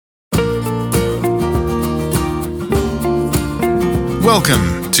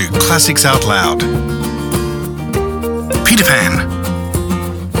Welcome to Classics Out Loud. Peter Pan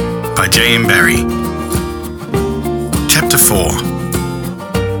by J.M. Barrie. Chapter 4.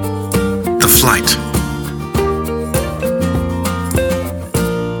 The Flight.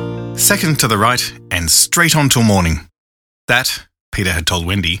 Second to the right and straight on till morning. That, Peter had told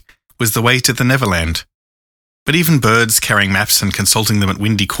Wendy, was the way to the Neverland. But even birds carrying maps and consulting them at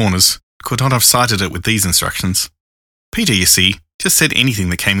windy corners could not have sighted it with these instructions. Peter, you see, just said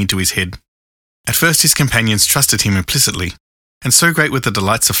anything that came into his head. At first his companions trusted him implicitly, and so great were the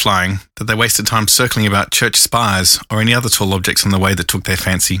delights of flying that they wasted time circling about church spires or any other tall objects on the way that took their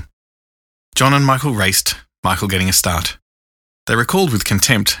fancy. John and Michael raced, Michael getting a start. They recalled with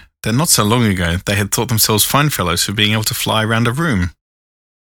contempt that not so long ago they had thought themselves fine fellows for being able to fly round a room.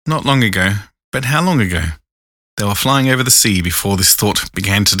 Not long ago, but how long ago? They were flying over the sea before this thought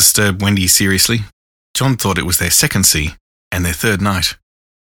began to disturb Wendy seriously. John thought it was their second sea, and their third night.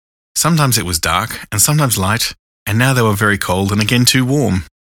 Sometimes it was dark, and sometimes light, and now they were very cold and again too warm.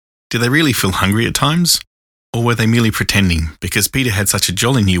 Did they really feel hungry at times? Or were they merely pretending because Peter had such a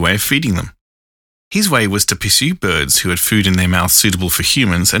jolly new way of feeding them? His way was to pursue birds who had food in their mouths suitable for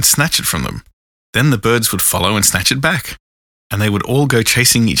humans and snatch it from them. Then the birds would follow and snatch it back, and they would all go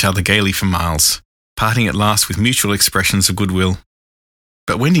chasing each other gaily for miles, parting at last with mutual expressions of goodwill.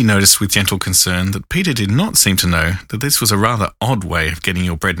 But Wendy noticed with gentle concern that Peter did not seem to know that this was a rather odd way of getting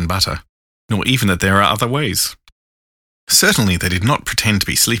your bread and butter, nor even that there are other ways. Certainly they did not pretend to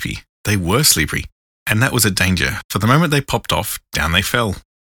be sleepy. They were sleepy, and that was a danger, for the moment they popped off, down they fell.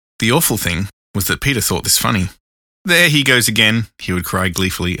 The awful thing was that Peter thought this funny. "There he goes again," he would cry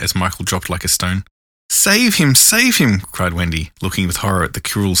gleefully as Michael dropped like a stone. Save him, cried Wendy, looking with horror at the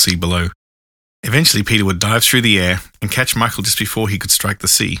cruel sea below. Eventually Peter would dive through the air and catch Michael just before he could strike the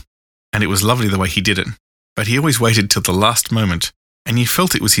sea, and it was lovely the way he did it, but he always waited till the last moment, and you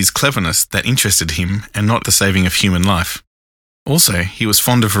felt it was his cleverness that interested him and not the saving of human life. Also, he was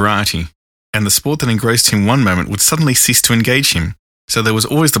fond of variety, and the sport that engrossed him one moment would suddenly cease to engage him, so there was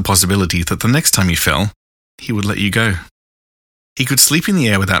always the possibility that the next time you fell, he would let you go. He could sleep in the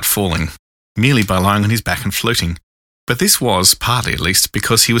air without falling, merely by lying on his back and floating, but this was, partly at least,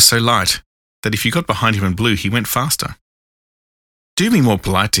 because he was so light, that if you got behind him and blew, he went faster. "Do be more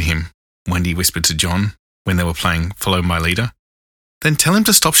polite to him," Wendy whispered to John when they were playing Follow My Leader. "Then tell him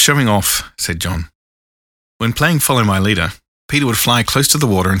to stop showing off," said John. When playing Follow My Leader, Peter would fly close to the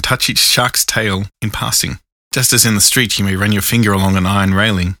water and touch each shark's tail in passing, just as in the street you may run your finger along an iron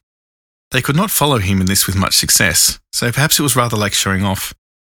railing. They could not follow him in this with much success, so perhaps it was rather like showing off,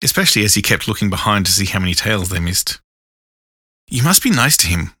 especially as he kept looking behind to see how many tails they missed. "You must be nice to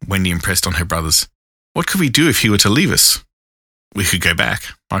him," Wendy impressed on her brothers. "What could we do if he were to leave us?" "We could go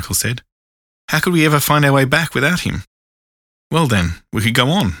back," Michael said. "How could we ever find our way back without him?" "Well then, we could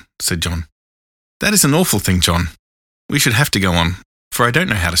go on," said John. "That is an awful thing, John. We should have to go on, for I don't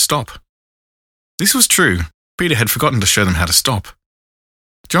know how to stop." This was true. Peter had forgotten to show them how to stop.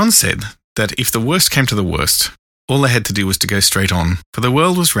 John said that if the worst came to the worst, all they had to do was to go straight on, for the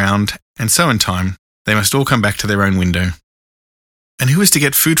world was round, and so in time they must all come back to their own window. "And who is to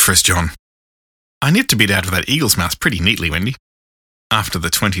get food for us, John?" "I nipped a bit out of that eagle's mouth pretty neatly, Wendy." After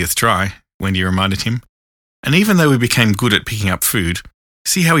the 20th try, Wendy reminded him. "And even though we became good at picking up food,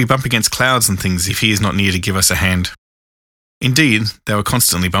 see how we bump against clouds and things if he is not near to give us a hand." Indeed, they were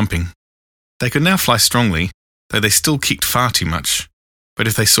constantly bumping. They could now fly strongly, though they still kicked far too much. But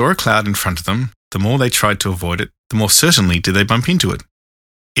if they saw a cloud in front of them, the more they tried to avoid it, the more certainly did they bump into it.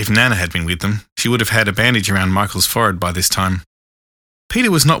 If Nana had been with them, she would have had a bandage around Michael's forehead by this time. Peter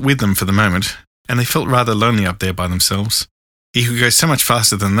was not with them for the moment, and they felt rather lonely up there by themselves. He could go so much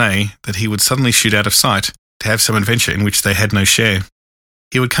faster than they that he would suddenly shoot out of sight to have some adventure in which they had no share.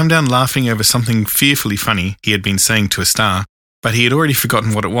 He would come down laughing over something fearfully funny he had been saying to a star, but he had already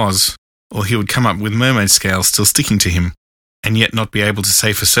forgotten what it was, or he would come up with mermaid scales still sticking to him, and yet not be able to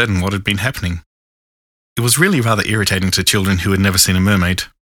say for certain what had been happening. It was really rather irritating to children who had never seen a mermaid.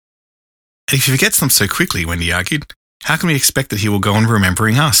 "And if he forgets them so quickly," Wendy argued, "how can we expect that he will go on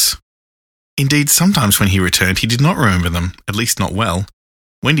remembering us?" Indeed, sometimes when he returned, he did not remember them, at least not well.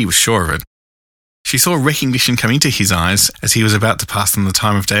 Wendy was sure of it. She saw recognition come into his eyes as he was about to pass them the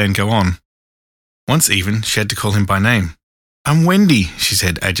time of day and go on. Once even, she had to call him by name. "I'm Wendy," she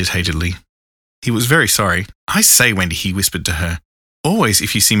said agitatedly. He was very sorry. "I say, Wendy," he whispered to her, "always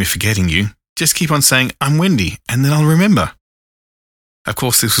if you see me forgetting you, just keep on saying, 'I'm Wendy,' and then I'll remember." Of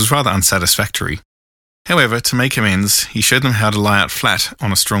course, this was rather unsatisfactory. However, to make amends, he showed them how to lie out flat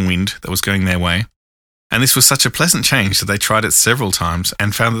on a strong wind that was going their way, and this was such a pleasant change that they tried it several times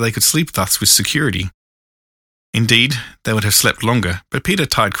and found that they could sleep thus with security. Indeed, they would have slept longer, but Peter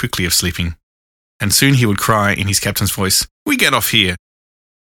tired quickly of sleeping, and soon he would cry in his captain's voice, "We get off here!"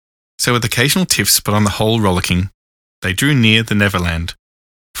 So with occasional tiffs, but on the whole rollicking, they drew near the Neverland.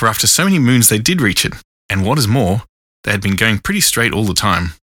 For after so many moons they did reach it, and what is more, they had been going pretty straight all the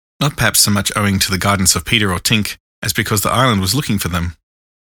time, not perhaps so much owing to the guidance of Peter or Tink, as because the island was looking for them.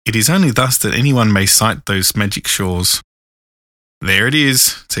 It is only thus that anyone may sight those magic shores. "There it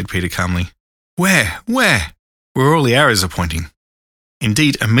is," said Peter calmly. "Where? Where?" "Where all the arrows are pointing."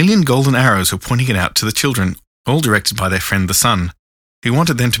 Indeed, 1,000,000 golden arrows were pointing it out to the children, all directed by their friend the sun, who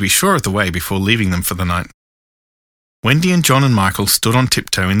wanted them to be sure of the way before leaving them for the night. Wendy and John and Michael stood on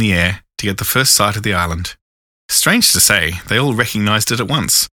tiptoe in the air to get the first sight of the island. Strange to say, they all recognised it at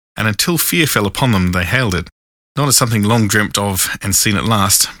once, and until fear fell upon them they hailed it, not as something long dreamt of and seen at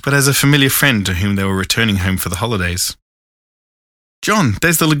last, but as a familiar friend to whom they were returning home for the holidays. "John,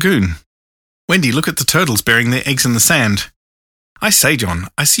 there's the lagoon. Wendy, look at the turtles burying their eggs in the sand. I say, John,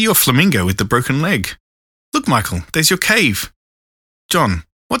 I see your flamingo with the broken leg. Look, Michael, there's your cave. John,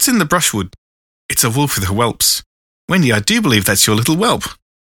 what's in the brushwood? It's a wolf with her whelps. Wendy, I do believe that's your little whelp.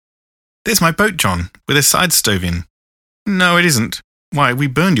 There's my boat, John, with her side stove in. No, it isn't. Why, we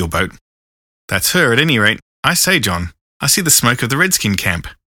burned your boat. That's her, at any rate. I say, John, I see the smoke of the redskin camp.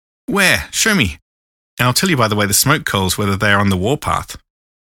 Where? Show me. And I'll tell you by the way the smoke coals whether they are on the warpath.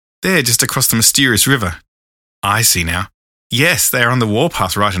 There, just across the mysterious river. I see now. Yes, they are on the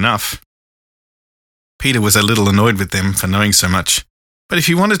warpath right enough." Peter was a little annoyed with them for knowing so much, but if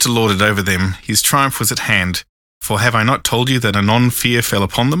he wanted to lord it over them, his triumph was at hand, for have I not told you that anon fear fell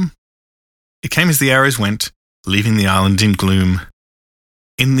upon them? It came as the arrows went, leaving the island in gloom.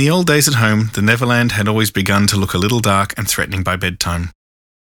 In the old days at home, the Neverland had always begun to look a little dark and threatening by bedtime.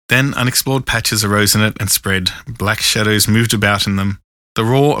 Then unexplored patches arose in it and spread, black shadows moved about in them. The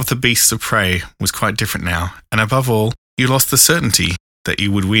roar of the beasts of prey was quite different now, and above all, you lost the certainty that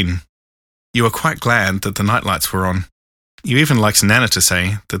you would win. You were quite glad that the nightlights were on. You even liked Nana to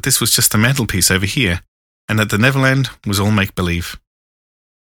say that this was just the mantelpiece over here, and that the Neverland was all make-believe.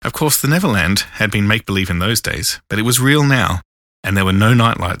 Of course, the Neverland had been make-believe in those days, but it was real now, and there were no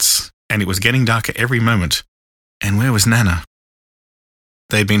nightlights, and it was getting darker every moment. And where was Nana?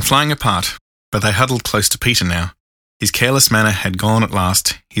 They had been flying apart, but they huddled close to Peter now. His careless manner had gone at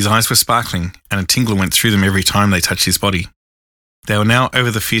last, his eyes were sparkling, and a tingle went through them every time they touched his body. They were now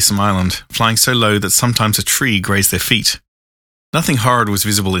over the fearsome island, flying so low that sometimes a tree grazed their feet. Nothing horrid was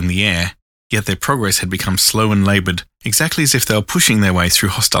visible in the air, yet their progress had become slow and laboured, exactly as if they were pushing their way through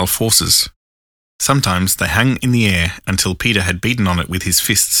hostile forces. Sometimes they hung in the air until Peter had beaten on it with his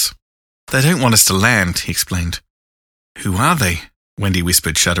fists. "They don't want us to land," he explained. "Who are they?" Wendy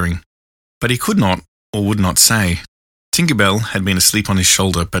whispered, shuddering. But he could not, or would not say. Tinkerbell had been asleep on his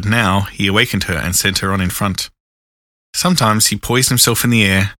shoulder, but now he awakened her and sent her on in front. Sometimes he poised himself in the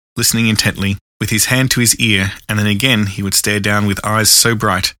air, listening intently, with his hand to his ear, and then again he would stare down with eyes so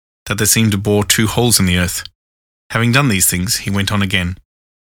bright that they seemed to bore 2 holes in the earth. Having done these things, he went on again.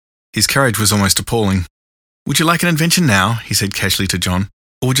 His courage was almost appalling. "Would you like an adventure now?" he said casually to John,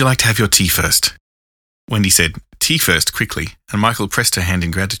 "or would you like to have your tea first?" Wendy said, "Tea first," quickly, and Michael pressed her hand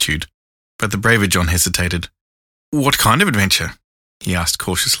in gratitude. But the braver John hesitated. "What kind of adventure?" he asked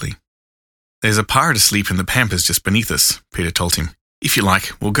cautiously. "There's a pirate asleep in the pampas just beneath us," Peter told him. "If you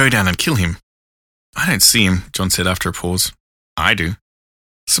like, we'll go down and kill him." "I don't see him," John said after a pause. "I do."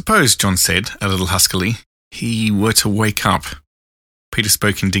 "Suppose," John said, a little huskily, "he were to wake up." Peter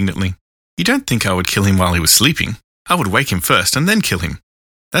spoke indignantly. "You don't think I would kill him while he was sleeping? I would wake him first and then kill him.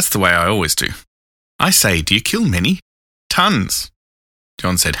 That's the way I always do." "I say, do you kill many?" "Tons."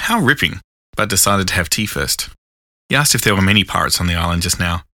 John said, "How ripping," but decided to have tea first. He asked if there were many pirates on the island just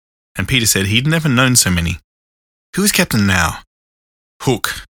now, and Peter said he'd never known so many. "Who is captain now?"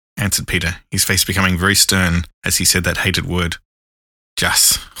 "Hook," answered Peter, his face becoming very stern as he said that hated word.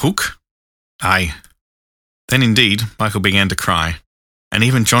 "Just Hook?" "Aye." Then indeed Michael began to cry, and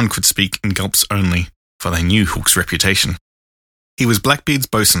even John could speak in gulps only, for they knew Hook's reputation. "He was Blackbeard's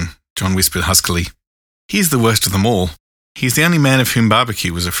boatswain," John whispered huskily. "He is the worst of them all. He is the only man of whom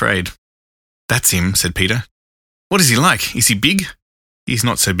Barbecue was afraid." "That's him," said Peter. "What is he like? Is he big?" "He's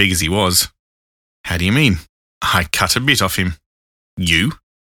not so big as he was." "How do you mean?" "I cut a bit off him." "You?"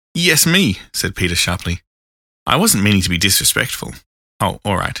 "Yes, me," said Peter sharply. "I wasn't meaning to be disrespectful." "Oh,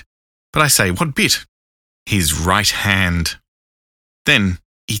 all right. But I say, what bit?" "His right hand." "Then,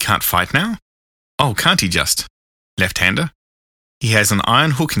 he can't fight now?" "Oh, can't he just?" "Left-hander?" "He has an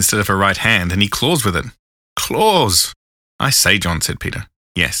iron hook instead of a right hand, and he claws with it." "Claws!" "I say, John," said Peter.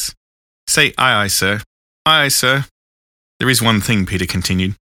 "Yes." "Say aye, aye, sir." "Aye, sir." "There is one thing," Peter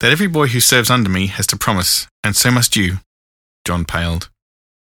continued. That every boy who serves under me has to promise, and so must you. John paled.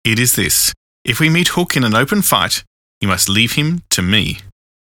 It is this. If we meet Hook in an open fight, you must leave him to me.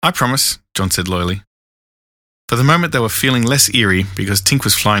 I promise, John said loyally. For the moment they were feeling less eerie because Tink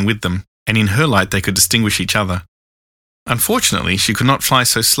was flying with them, and in her light they could distinguish each other. Unfortunately, she could not fly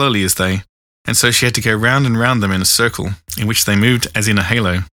so slowly as they, and so she had to go round and round them in a circle, in which they moved as in a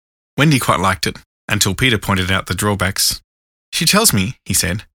halo. Wendy quite liked it, until Peter pointed out the drawbacks. She tells me, he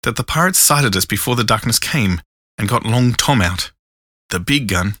said, that the pirates sighted us before the darkness came, and got Long Tom out. The big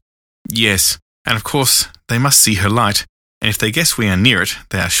gun. Yes, and of course they must see her light, and if they guess we are near it,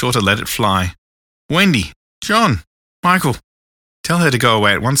 they are sure to let it fly. Wendy! John! Michael! Tell her to go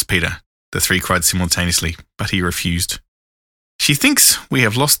away at once, Peter, the three cried simultaneously, but he refused. She thinks we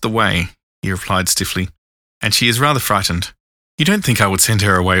have lost the way, he replied stiffly, and she is rather frightened. You don't think I would send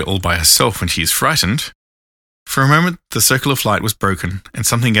her away all by herself when she is frightened? For a moment the circle of light was broken, and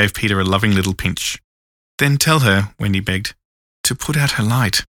something gave Peter a loving little pinch. Then tell her, Wendy begged, to put out her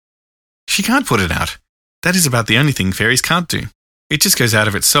light. She can't put it out. That is about the only thing fairies can't do. It just goes out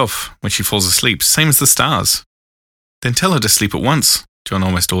of itself when she falls asleep, same as the stars. Then tell her to sleep at once, John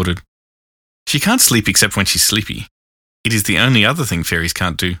almost ordered. She can't sleep except when she's sleepy. It is the only other thing fairies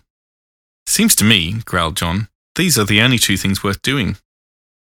can't do. Seems to me, growled John, these are the only two things worth doing.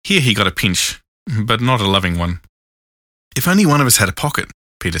 Here he got a pinch, but not a loving one. If only one of us had a pocket,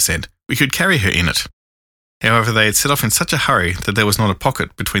 Peter said, we could carry her in it. However, they had set off in such a hurry that there was not a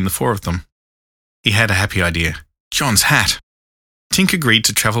pocket between the four of them. He had a happy idea. John's hat. Tink agreed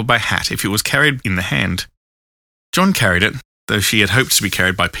to travel by hat if it was carried in the hand. John carried it, though she had hoped to be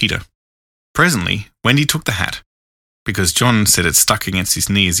carried by Peter. Presently, Wendy took the hat, because John said it stuck against his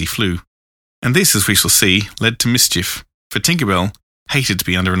knee as he flew. And this, as we shall see, led to mischief, for Tinker Bell hated to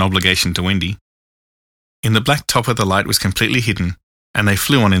be under an obligation to Wendy. In the black topper the light was completely hidden, and they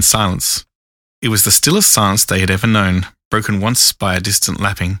flew on in silence. It was the stillest silence they had ever known, broken once by a distant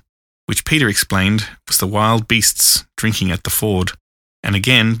lapping, which Peter explained was the wild beasts drinking at the ford, and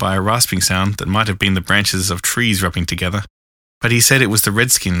again by a rasping sound that might have been the branches of trees rubbing together, but he said it was the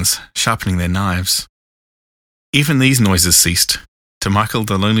redskins sharpening their knives. Even these noises ceased. To Michael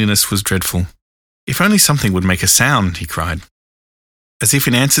the loneliness was dreadful. If only something would make a sound, he cried. As if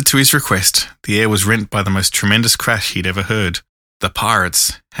in answer to his request, the air was rent by the most tremendous crash he'd ever heard. The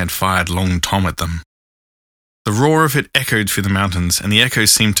pirates had fired Long Tom at them. The roar of it echoed through the mountains, and the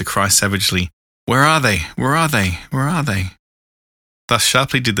echoes seemed to cry savagely, Where are they? Where are they? Where are they? Thus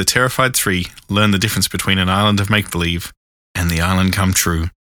sharply did the terrified three learn the difference between an island of make-believe and the island come true.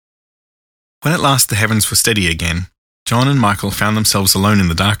 When at last the heavens were steady again, John and Michael found themselves alone in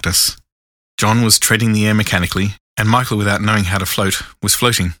the darkness. John was treading the air mechanically, and Michael, without knowing how to float, was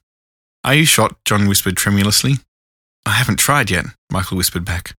floating. Are you shot? John whispered tremulously. I haven't tried yet, Michael whispered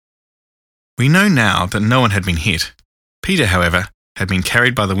back. We know now that no one had been hit. Peter, however, had been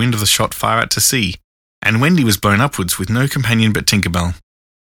carried by the wind of the shot far out to sea, and Wendy was blown upwards with no companion but Tinker Bell.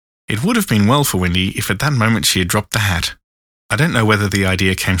 It would have been well for Wendy if at that moment she had dropped the hat. I don't know whether the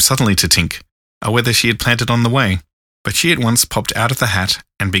idea came suddenly to Tink, or whether she had planned it on the way, but she at once popped out of the hat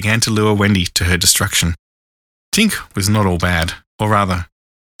and began to lure Wendy to her destruction. Tink was not all bad, or rather,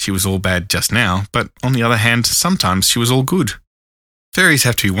 she was all bad just now, but on the other hand, sometimes she was all good. Fairies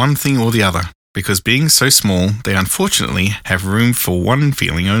have to be one thing or the other, because being so small, they unfortunately have room for one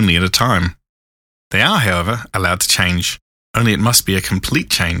feeling only at a time. They are, however, allowed to change, only it must be a complete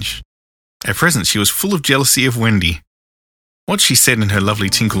change. At present she was full of jealousy of Wendy. What she said in her lovely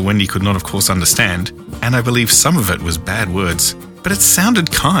tinkle Wendy could not of course understand, and I believe some of it was bad words, but it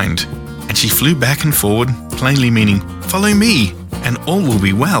sounded kind, and she flew back and forward, plainly meaning, follow me, and all will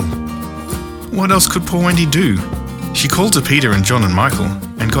be well. What else could poor Wendy do? She called to Peter and John and Michael,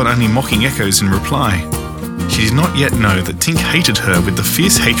 and got only mocking echoes in reply. She did not yet know that Tink hated her with the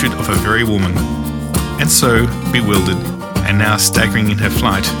fierce hatred of a very woman. And so, bewildered, and now staggering in her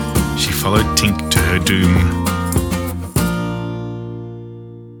flight, she followed Tink to her doom.